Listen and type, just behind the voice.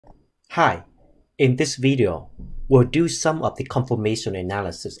Hi, in this video, we'll do some of the conformation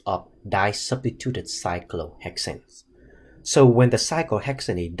analysis of disubstituted cyclohexanes. So when the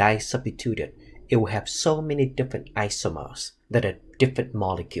cyclohexane is disubstituted, it will have so many different isomers that are different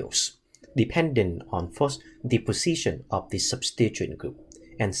molecules, depending on first, the position of the substituent group,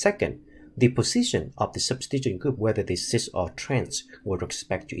 and second, the position of the substituent group, whether they cis or trans with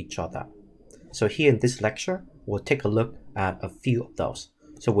respect to each other. So here in this lecture, we'll take a look at a few of those.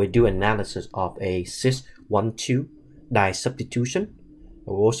 So we'll do analysis of a cis 1,2 disubstitution.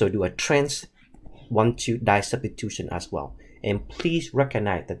 We'll also do a trans 1,2 disubstitution as well. And please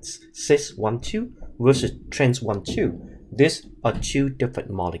recognize that cis 1,2 versus trans 1,2, these are two different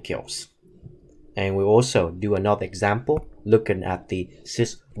molecules. And we'll also do another example looking at the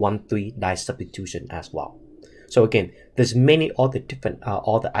cis 1,3 disubstitution as well. So again, there's many other different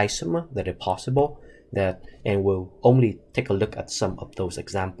other isomers that are possible, and we'll only take a look at some of those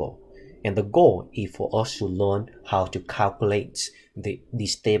examples. And the goal is for us to learn how to calculate the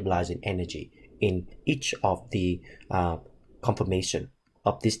destabilizing energy in each of the conformation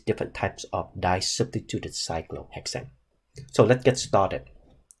of these different types of disubstituted cyclohexane. So let's get started.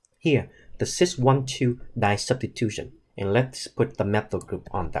 Here, the cis 1,2 disubstitution, and let's put the methyl group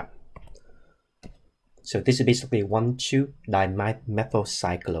on that. So this is basically 1,2 dimethyl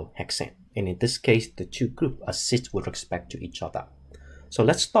cyclohexane. And in this case, the two groups are cis with respect to each other. So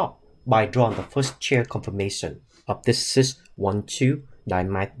let's start by drawing the first chair conformation of this cis 1,2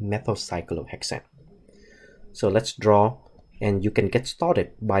 dimethyl cyclohexane. So let's draw, and you can get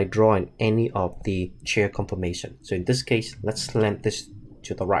started by drawing any of the chair conformation. So in this case, let's slant this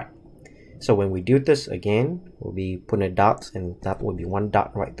to the right. So when we do this again, we'll be putting a dot, and that will be one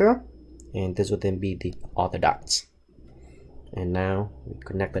dot right there. And this will then be the other dots. And now we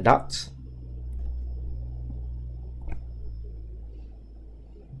connect the dots.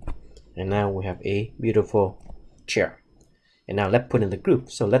 And now we have a beautiful chair. And now let's put in the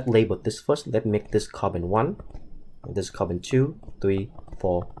group. So let's label this first. Let's make this carbon 1, and this carbon 2, 3,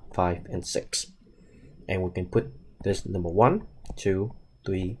 4, 5, and 6. And we can put this number 1, 2,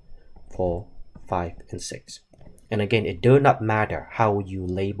 3, 4, 5, and 6. And again, it does not matter how you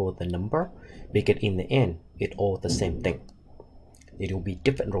label the number, because in the end, it's all the same thing. It will be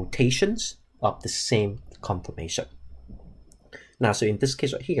different rotations of the same conformation. Now, so in this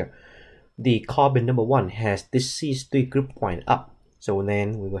case right here, the carbon number 1 has this CH3 group point up. So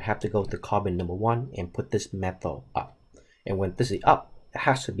then we will have to go to carbon number 1 and put this methyl up. And when this is up, it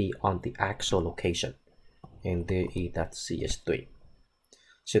has to be on the axial location. And there is that CH3.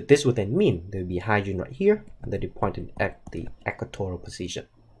 So this would then mean there will be hydrogen right here that is pointing at the equatorial position.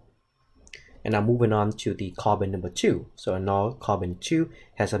 And now moving on to the carbon number 2. So now carbon 2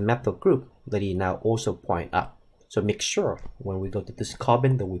 has a methyl group that is now also point up. So make sure when we go to this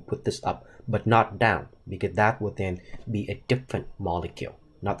carbon that we put this up, but not down, because that would then be a different molecule,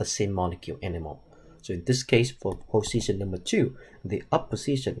 not the same molecule anymore. So in this case, for position number 2, the up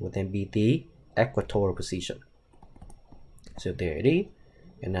position would then be the equatorial position. So there it is.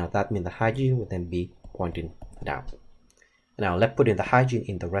 And now that means the hydrogen will then be pointing down. Now let's put in the hydrogen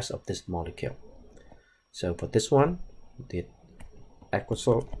in the rest of this molecule. So for this one, the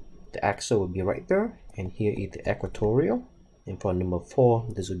axial will be right there, and here is the equatorial. And for number 4,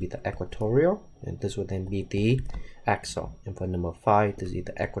 this will be the equatorial, and this will then be the axial. And for number 5, this is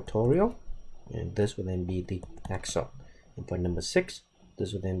the equatorial, and this will then be the axial. And for number 6,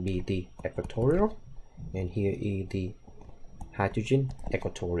 this will then be the equatorial, and here is the hydrogen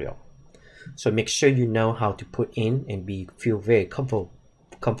equatorial. So make sure you know how to put in and feel very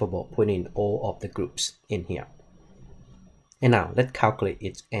comfortable putting in all of the groups in here. And now let's calculate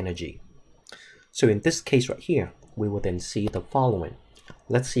its energy. So in this case right here, we will then see the following.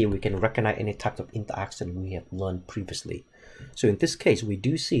 Let's see if we can recognize any type of interaction we have learned previously. So in this case, we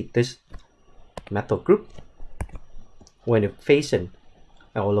do see this methyl group when it's facing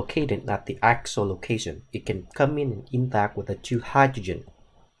or located at the axial location, it can come in and interact with the two hydrogen,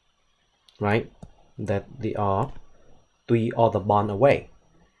 right? That they are 3 other bond away.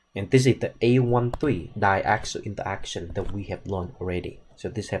 And this is the A13 diaxial interaction that we have learned already. So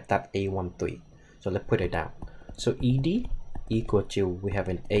this have that A13. So let's put it down. So ED equal to, we have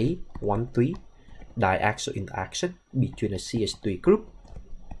an A13 diaxial interaction between the CH3 group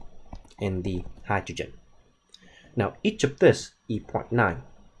and the hydrogen. Now each of this is 0.9.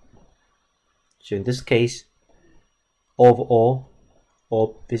 So in this case, overall,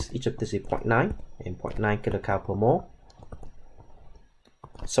 each of this is 0.9 and 0.9 kilocal per mole.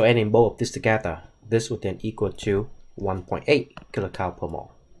 So adding both of this together, this would then equal to 1.8 kilocal per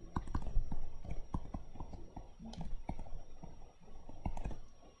mole.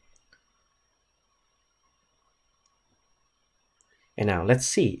 And now let's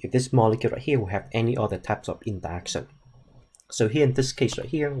see if this molecule right here will have any other types of interaction. So here in this case right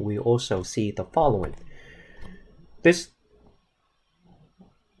here, we also see the following. This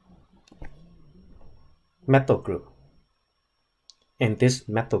methyl group and this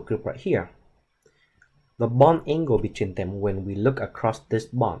methyl group right here, the bond angle between them, when we look across this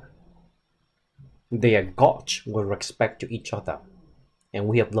bond, they are gauge with respect to each other. And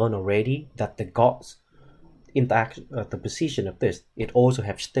we have learned already that the gauge interaction, the position of this, it also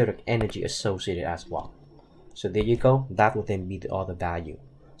has steric energy associated as well. So there you go, that will then be the other value.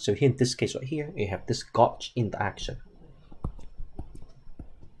 So here in this case right here, you have this gauge interaction.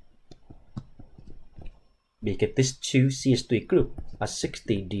 Because these two CH3 groups are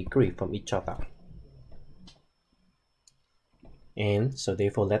 60 degrees from each other. And so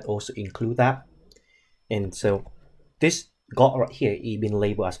therefore let's also include that. And so this gauge right here is being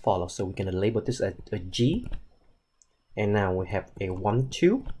labeled as follows. So we're going to label this as a G. And now we have a 1,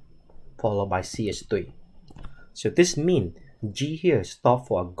 2 followed by CH3. So this means G here stands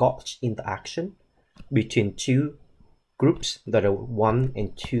for a gauge interaction between two groups that are 1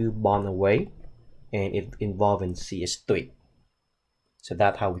 and 2 bond away, and it involving CH3. So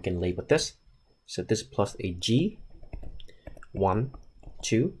that's how we can label this. So this plus a G, 1,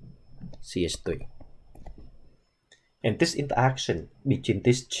 2, CH3. And this interaction between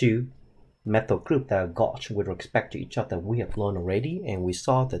these two methyl groups that are gauge with respect to each other, we have learned already, and we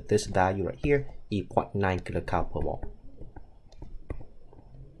saw that this value right here is 0.9 kilocalorie per mole.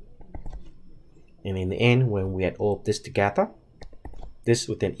 And in the end, when we add all of this together, this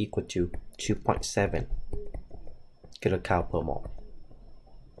would then equal to 2.7 kilocalorie per mole.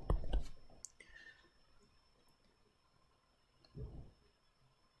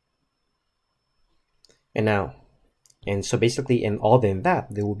 And so basically, and other than that,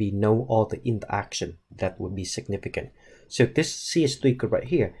 there will be no other interaction that would be significant. So this CH3 group right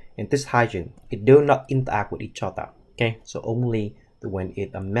here and this hydrogen, it do not interact with each other. Okay, so only when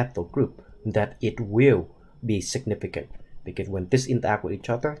it's a methyl group that it will be significant, because when this interact with each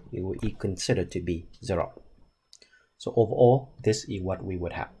other, it will be considered to be 0. So overall, this is what we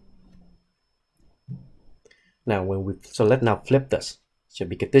would have. Now let's now flip this. So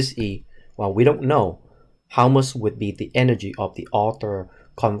because this is, well, we don't know how much would be the energy of the other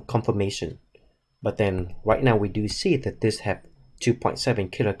conformation, but then right now we do see that this have 2.7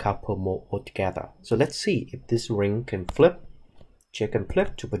 kilocalorie per mole altogether. So let's see if this ring can flip, chair can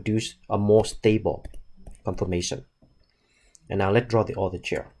flip to produce a more stable conformation. And now let's draw the other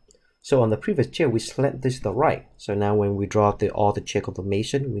chair. So on the previous chair, we slant this to the right. So now when we draw the other chair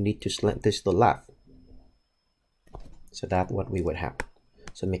conformation, we need to slant this to the left. So that's what we would have.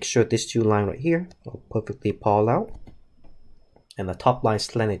 So make sure these two lines right here are perfectly parallel, and the top line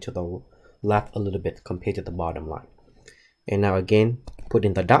slanted to the left a little bit compared to the bottom line. And now again, put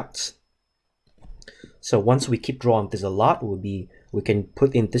in the dots. So once we keep drawing this a lot, we can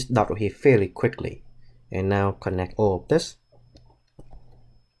put in this dot right here fairly quickly. And now connect all of this.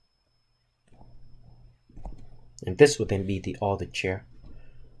 And this would then be the other chair,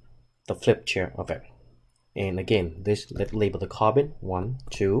 the flip chair of it. And again, let's label the carbon 1,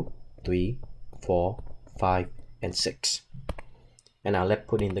 2, 3, 4, 5, and 6. And now let's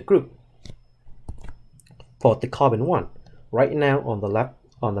put in the group. For the carbon 1, right now on the left,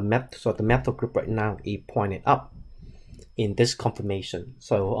 on the methyl group right now is pointed up in this conformation.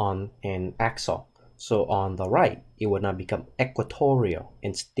 So on an axial. So on the right, it will now become equatorial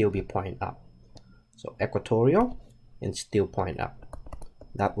and still be pointing up. So equatorial and still point up.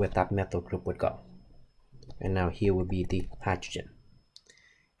 That's where that methyl group would go. And now here will be the hydrogen.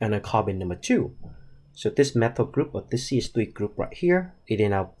 And a carbon number 2. So this methyl group, or this CH3 group right here, it is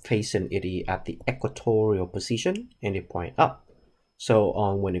now facing it at the equatorial position and it point up.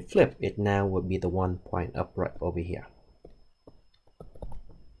 So when it flip, it now will be the one point up right over here.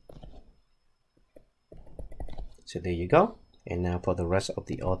 So there you go. And now for the rest of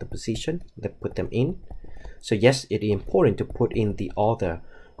the other position, let's put them in. So yes, it is important to put in the other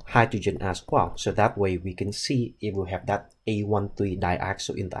hydrogen as well, so that way we can see if we have that A13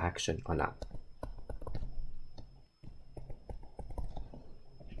 diaxial interaction or not.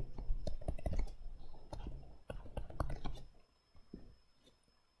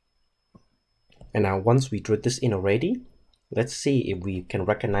 And now once we drew this in already, let's see if we can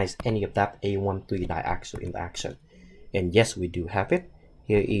recognize any of that A13 diaxial interaction. And yes, we do have it.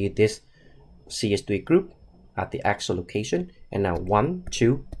 Here is this CH3 group at the axial location, and now 1,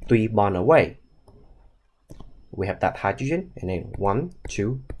 2, 3 bond away, we have that hydrogen, and then 1,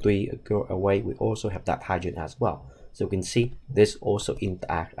 2, 3 go away, we also have that hydrogen as well. So you can see this also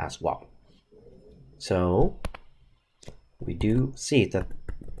interact as well. So we do see that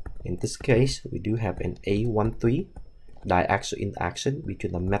in this case, we do have an A13 diaxial interaction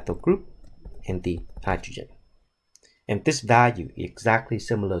between the methyl group and the hydrogen. And this value is exactly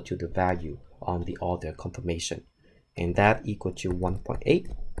similar to the value on the other conformation, and that equal to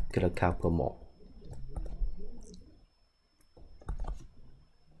 1.8 kcal per mole.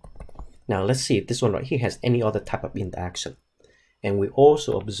 Now let's see if this one right here has any other type of interaction. And we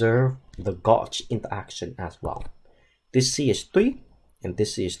also observe the gauge interaction as well. This CH3 and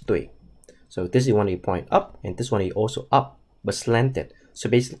this CH3. So this is one is point up and this one is also up but slanted. So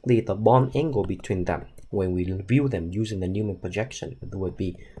basically the bond angle between them, when we view them using the Newman projection, it would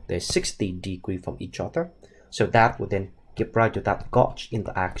be they're 60 degrees from each other. So that would then give rise to that gauge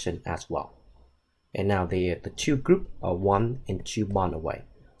interaction as well. And now the two groups are 1 and 2 bond away.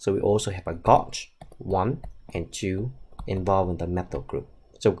 So we also have a gauge 1 and 2 involved in the methyl group.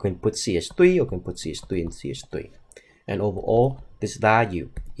 So we can put CH3 or we can put CH3 and CH3. And overall, this value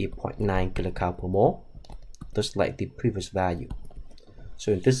is 0.9 kcal per mole, just like the previous value.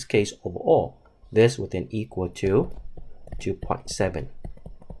 So in this case, overall, this would then equal to 2.7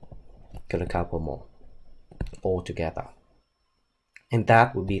 kcal per mole altogether. And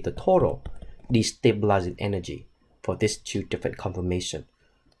that would be the total destabilizing energy for these two different conformations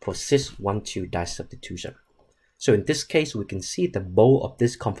for cis-1,2 disubstitution. So in this case, we can see that both of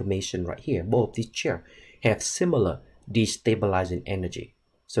this conformation right here, both of these chairs, have similar destabilizing energy.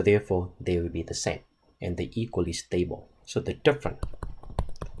 So therefore, they will be the same and they're equally stable. So the difference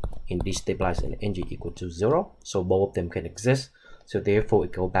in destabilizing energy equal to 0. So both of them can exist. So therefore,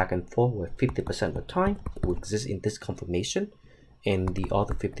 it go back and forth where 50% of the time it will exist in this conformation, and the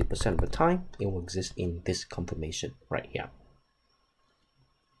other 50% of the time it will exist in this conformation right here.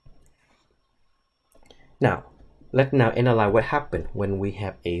 Now, let's now analyze what happened when we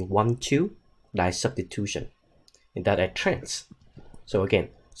have a 1,2 disubstitution, and that at trans. So again,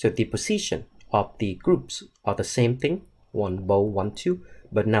 so the position of the groups are the same thing, both 1,2,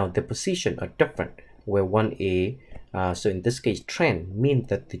 but now the position are different, where one is, so in this case, trans means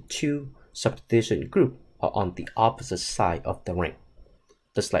that the two substitution group are on the opposite side of the ring,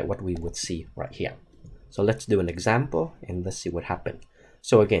 just like what we would see right here. So let's do an example and let's see what happened.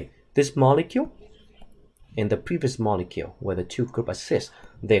 So again, this molecule and the previous molecule where the two groups are cis,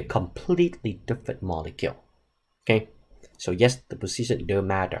 they're completely different molecule. Okay, so yes, the position does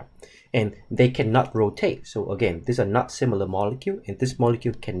matter, and they cannot rotate. So again, these are not similar molecule, and this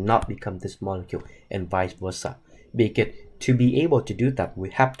molecule cannot become this molecule, and vice versa. Because to be able to do that, we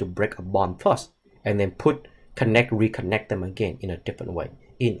have to break a bond first, and then reconnect them again in a different way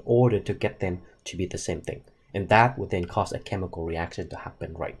in order to get them to be the same thing, and that would then cause a chemical reaction to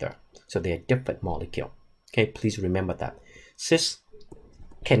happen right there. So they are different molecule. Okay, please remember that cis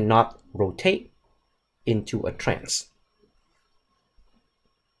cannot rotate into a trans.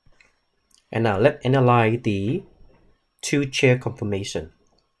 And now let's analyze the two chair conformation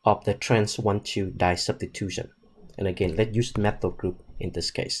of the trans 1,2 disubstitution. And again, let's use methyl group in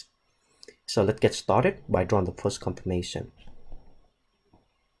this case. So let's get started by drawing the first conformation.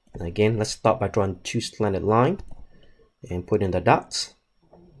 And again, let's start by drawing two slanted lines and put in the dots.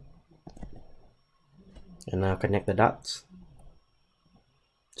 And now connect the dots.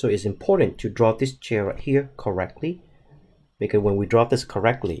 So it's important to draw this chair right here correctly, because when we draw this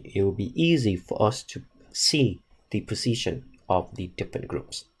correctly, it will be easy for us to see the position of the different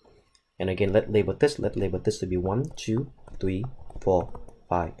groups. And again, let's label this to be 1, 2, 3, 4,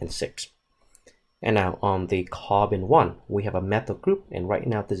 5, and 6. And now on the carbon 1, we have a methyl group, and right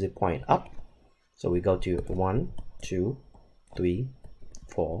now this is pointing up. So we go to 1, 2, 3,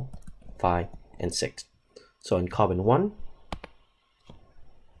 4, 5, and 6. So in carbon 1,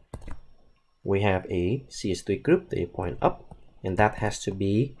 we have a CH3 group, they point up, and that has to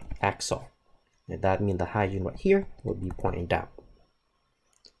be axial. And that means the hydrogen right here will be pointing down.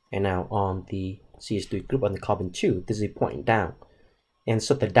 And now on the CH3 group on the carbon 2, this is pointing down. And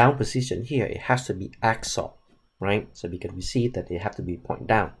so the down position here, it has to be axial, right? So because we see that they have to be pointing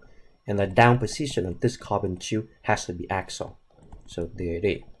down. And the down position of this carbon 2 has to be axial. So there it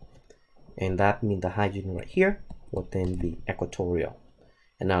is. And that means the hydrogen right here will then be equatorial.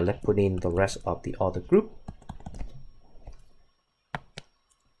 And now let's put in the rest of the other group.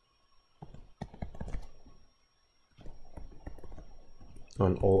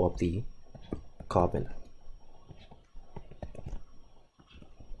 On all of the carbon.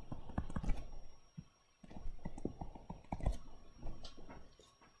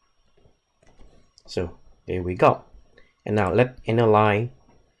 So there we go. And now let's analyze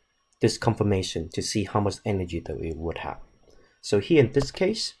this conformation to see how much energy that we would have. So here in this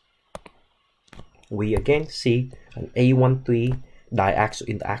case, we again see an A13 diaxial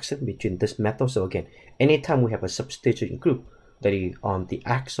interaction between this metal. So again, anytime we have a substitution group that is on the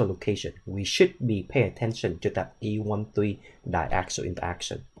axial location, we should be pay attention to that A13 diaxial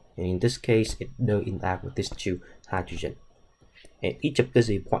interaction. And in this case, it does interact with these two hydrogen. And each of this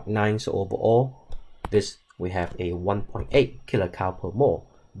is 0.9, so overall, this we have a 1.8 kcal per mole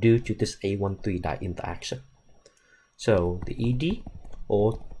due to this A13 di interaction. So the ED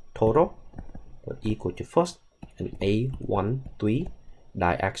or total will equal to first an A13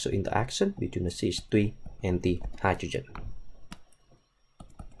 diaxial interaction between the CH3 and the hydrogen.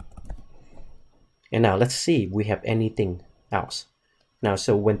 And now let's see if we have anything else. Now,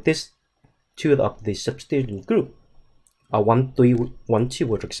 so when this two of the substituent group are 1, 3, 1, 2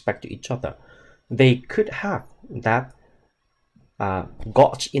 with respect to each other, they could have that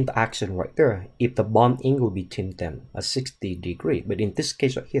gauge interaction right there if the bond angle between them is 60 degrees. But in this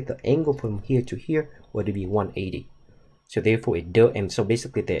case right here, the angle from here to here would be 180. So therefore it does, and so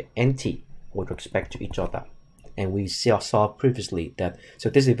basically they're anti with respect to each other. And we saw previously that, so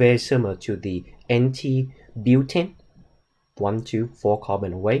this is very similar to the anti-butane, 1, 2, 4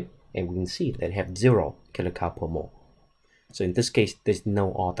 carbon away, and we can see that they have 0 kcal per mole. So in this case, there's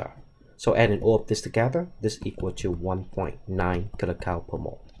no other. So adding all of this together, this equal to 1.9 kcal per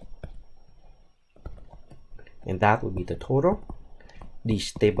mole. And that will be the total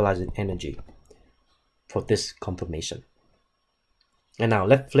destabilizing energy for this conformation. And now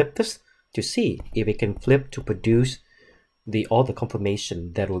let's flip this to see if it can flip to produce the other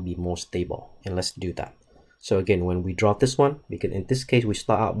conformation that will be more stable. And let's do that. So again, when we draw this one, because in this case we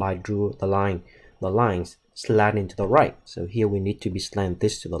start out by draw the lines slanting to the right. So here we need to be slant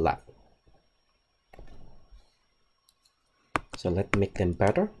this to the left. So let's make them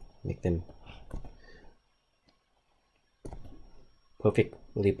better, make them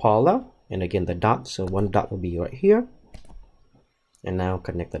perfectly parallel. And again, the dots, so one dot will be right here. And now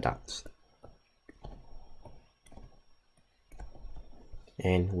connect the dots.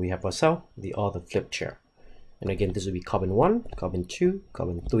 And we have ourselves the other flip chair. And again, this will be carbon 1, carbon 2,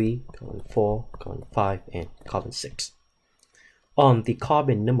 carbon 3, carbon 4, carbon 5, and carbon 6. On the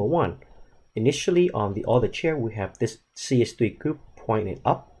carbon number 1, initially on the other chair, we have this CH3 group pointing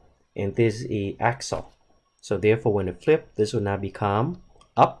up, and this is axial. So therefore, when it flips, this will now become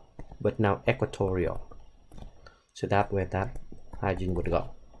up, but now equatorial. So that's where that hydrogen would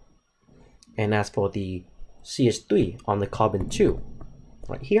go. And as for the CH3 on the carbon 2,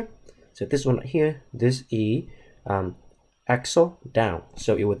 right here, so this one right here, this is axial down.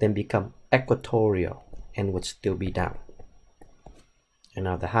 So it would then become equatorial and would still be down. And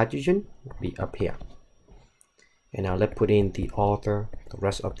now the hydrogen will be up here. And now let's put in the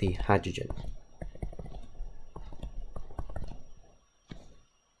rest of the hydrogen.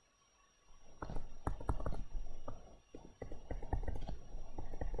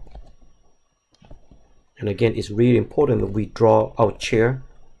 And again, it's really important that we draw our chair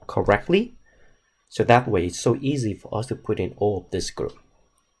correctly. So that way it's so easy for us to put in all of this group.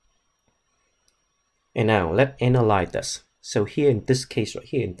 And now let's analyze this. So here in this case right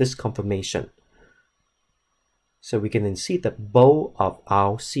here, in this conformation, so we can then see that both of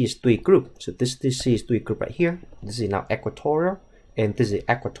our CH3 group, so this CH3 group right here, this is now equatorial, and this is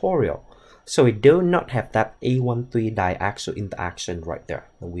equatorial. So it do not have that A13 diaxial interaction right there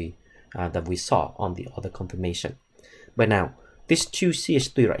that we saw on the other conformation. But now, these two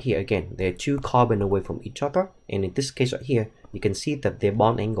CH3 right here, again, they're 2 carbon away from each other, and in this case right here, you can see that their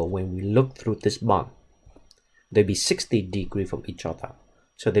bond angle, when we look through this bond, they'll be 60 degrees from each other.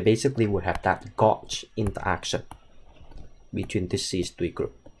 So they basically will have that gauge interaction between this CH3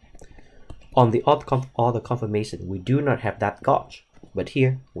 group. On the other conformation, we do not have that gauge, but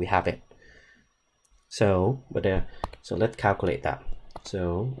here we have it. So let's calculate that.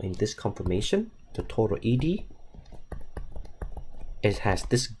 So in this conformation, the total ED, it has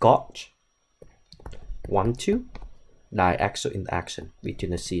this gauge 1, 2 diaxial interaction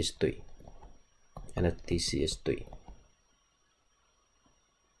between the CH3 and the CH3.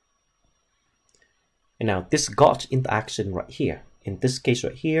 And now this gauge interaction right here, in this case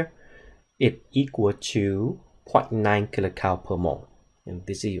right here, it equal to 0.9 kcal per mole. And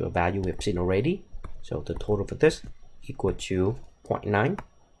this is a value we have seen already. So the total for this equal to 0.9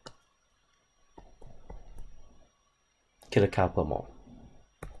 kcal per mole.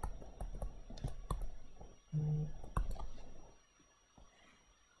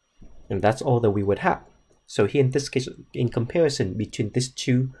 And that's all that we would have. So here in this case, in comparison between these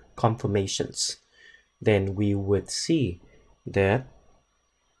two conformations, then we would see that,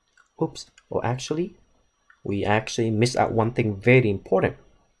 we actually miss out one thing very important.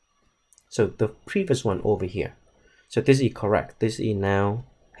 So the previous one over here. So this is correct. This is now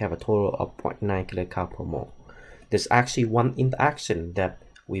have a total of 0.9 kilocalorie per mole. There's actually one interaction that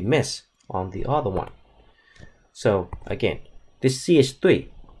we miss on the other one. So again, this CH3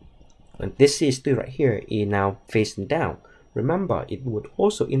 and this CH3 right here is now facing down. Remember, it would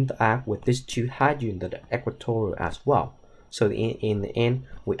also interact with these two hydrogen that are equatorial as well. So in the end,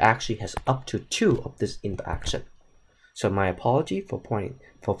 we actually has up to 2 of this interaction. So my apology for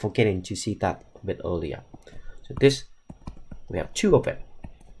forgetting to see that a bit earlier. So this, we have 2 of it.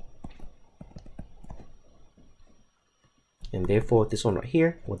 And therefore, this one right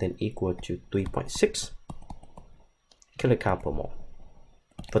here will then equal to 3.6 kilocalorie per mole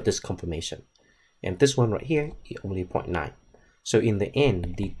for this conformation. And this one right here is only 0.9. So in the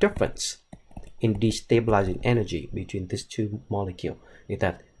end, the difference in destabilizing energy between these two molecules is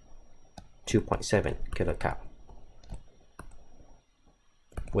that 2.7 kilocalorie.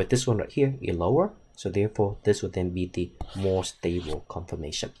 With this one right here is lower, so therefore this would then be the more stable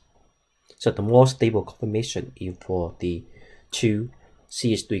conformation. So the more stable conformation is for the 2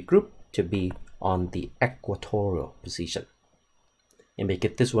 CH3 group to be on the equatorial position. And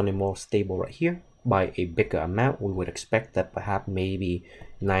because this one is more stable right here by a bigger amount, we would expect that perhaps maybe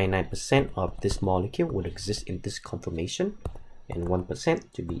 99% of this molecule would exist in this conformation and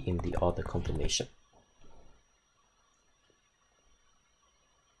 1% to be in the other conformation.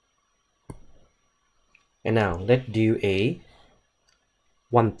 And now let's do a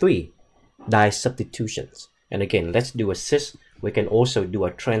 1,3 disubstitutions. And again, let's do a cis. We can also do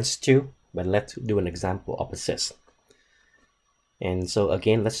a trans too, but let's do an example of a cis. And so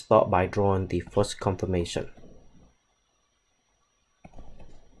again, let's start by drawing the first conformation.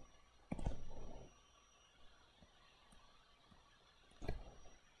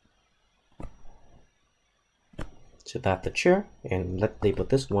 So that's the chair, and let's label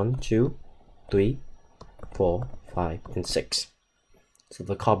this 1, 2, 3, 4, 5, and 6. So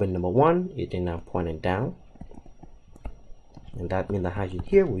the carbon number 1 is now pointing down, and that means the hydrogen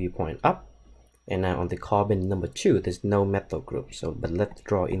here will be pointing up. And now on the carbon number 2, there's no methyl group, so but let's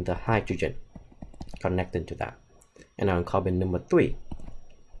draw in the hydrogen connecting to that. And now on carbon number 3,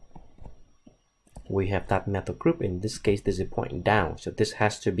 we have that methyl group. In this case, this is pointing down, so this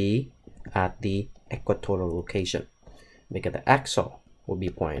has to be at the equatorial location because the axial will be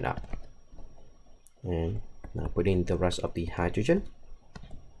pointing up. And now put in the rest of the hydrogen.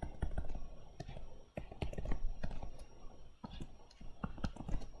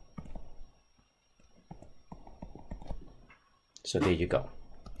 So there you go.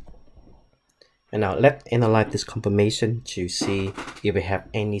 And now let's analyze this conformation to see if we have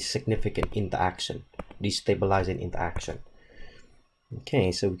any significant interaction, destabilizing interaction.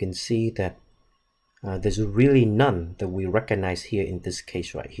 Okay, so we can see that there's really none that we recognize here in this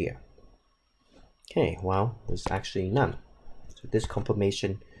case right here. Okay, well, there's actually none. So this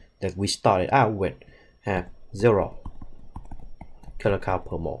conformation that we started out with have 0 kilocalorie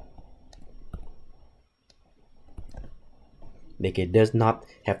per mole. Because it does not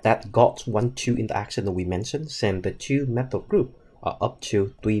have that GOTS 1,2 interaction that we mentioned, since the 2 methyl group are up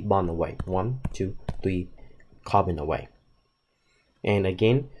to 3 bond away, 1, 2, 3 carbon away. And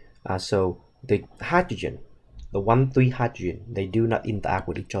again, so the hydrogen, the 1,3 hydrogen, they do not interact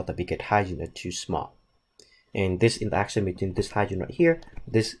with each other because hydrogen are too small. And this interaction between this hydrogen right here,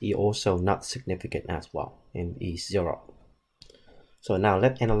 this is also not significant as well, and is 0. So now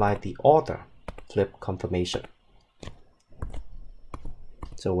let's analyze the other flip conformation.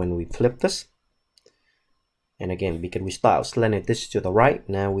 So when we flip this, and again, because we start slanting this to the right,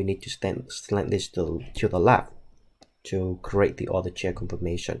 now we need to slant this to the left to create the other chair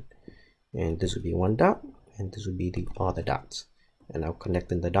conformation. And this will be one dot, and this will be the other dots. And now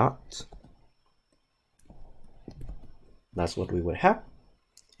connecting the dots, that's what we would have.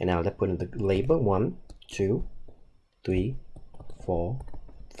 And now let's put in the label 1, 2, 3, 4,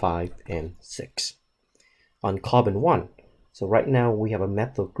 5, and 6. On carbon 1, so right now we have a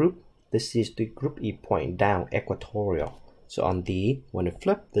methyl group. This is the group is pointing down equatorial. So on the, when we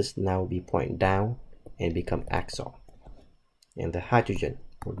flip, this now will be pointing down and become axial. And the hydrogen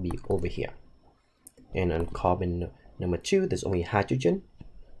will be over here. And on carbon number 2, there's only hydrogen.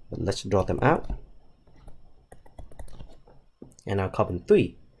 But let's draw them out. And now carbon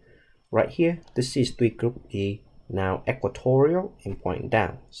 3, right here, this is 3 group is now equatorial and pointing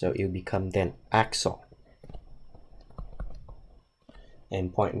down. So it will become then axial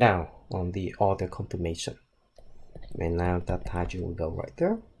and point down on the other conformation. And now that hydrogen will go right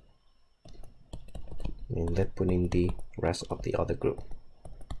there. And let's put in the rest of the other group.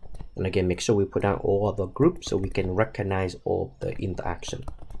 And again, make sure we put down all other groups so we can recognize all the interaction.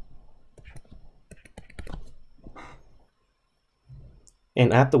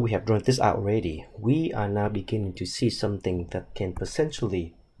 And after we have drawn this out already, we are now beginning to see something that can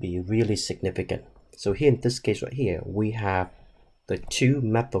potentially be really significant. So here in this case right here, we have the two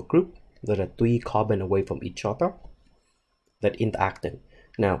methyl group that are 3 carbon away from each other that interacting.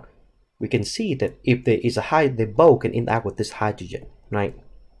 Now we can see that if there is a they both can interact with this hydrogen, right?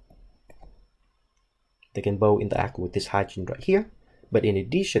 They can both interact with this hydrogen right here. But in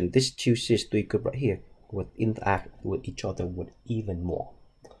addition, this two CH3 group right here would interact with each other with even more.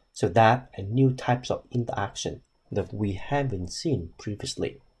 So that are new types of interaction that we haven't seen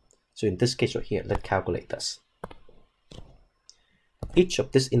previously. So in this case right here, let's calculate this. Each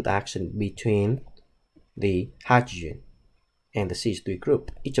of this interaction between the hydrogen and the CH3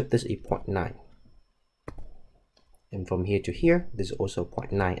 group, each of this is 0.9. And from here to here, this is also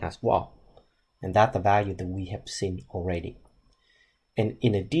 0.9 as well. And that's the value that we have seen already. And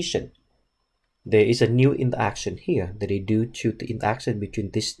in addition, there is a new interaction here that is due to the interaction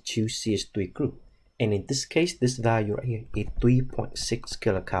between these two CH3 group. And in this case, this value right here is 3.6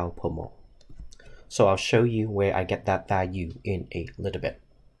 kilocal per mole. So I'll show you where I get that value in a little bit.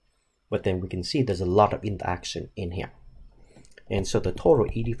 But then we can see there's a lot of interaction in here. And so the total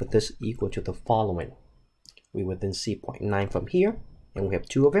ED for this equal to the following. We would then see 0.9 from here, and we have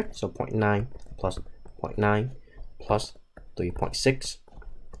two of it. So 0.9 plus 0.9 plus 3.6.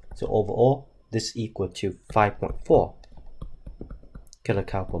 So overall, this equal to 5.4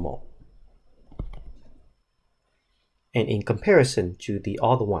 kilocal per mole. And in comparison to the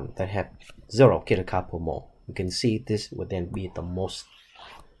other one that have 0 kilocal per mole, you can see this would then be the most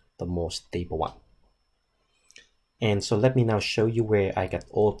stable one. And so let me now show you where I got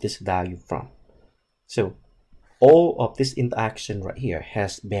all of this value from. So all of this interaction right here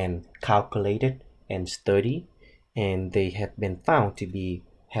has been calculated and studied, and they have been found to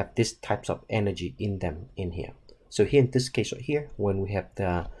have this types of energy in them in here. So here in this case right here, when we have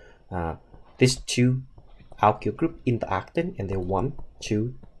the these two alkyl group interacting, and they're 1,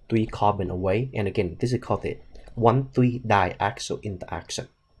 2, 3 carbon away, and again this is called the 1,3 diaxial interaction.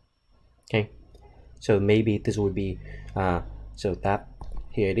 Okay, so maybe this would be so that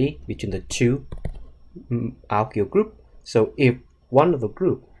here it is between the two alkyl group. So if one of the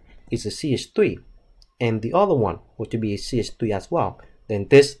group is a CH3 and the other one were to be a CH3 as well, then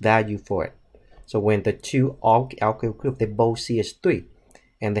this value for it. So when the two alkyl group, they both CH3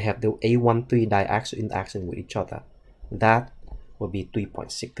 and they have the A13 diaxial interaction with each other, that will be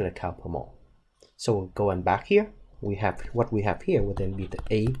 3.6 kilocal per mole. So going back here, we have what we have here would then be the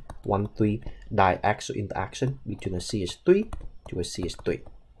A13 diaxial interaction between a CH3 to a CH3.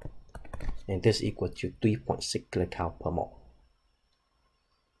 And this equal to 3.6 kilocal per mole.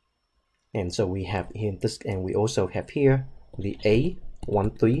 And so we have here this, and we also have here the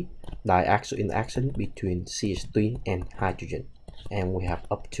A13 diaxial interaction between CH3 and hydrogen. And we have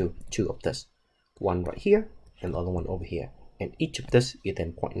up to 2 of this. One right here and the other one over here. And each of this is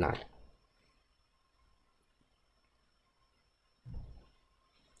then 0.9.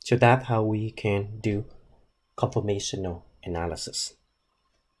 So that's how we can do conformational analysis.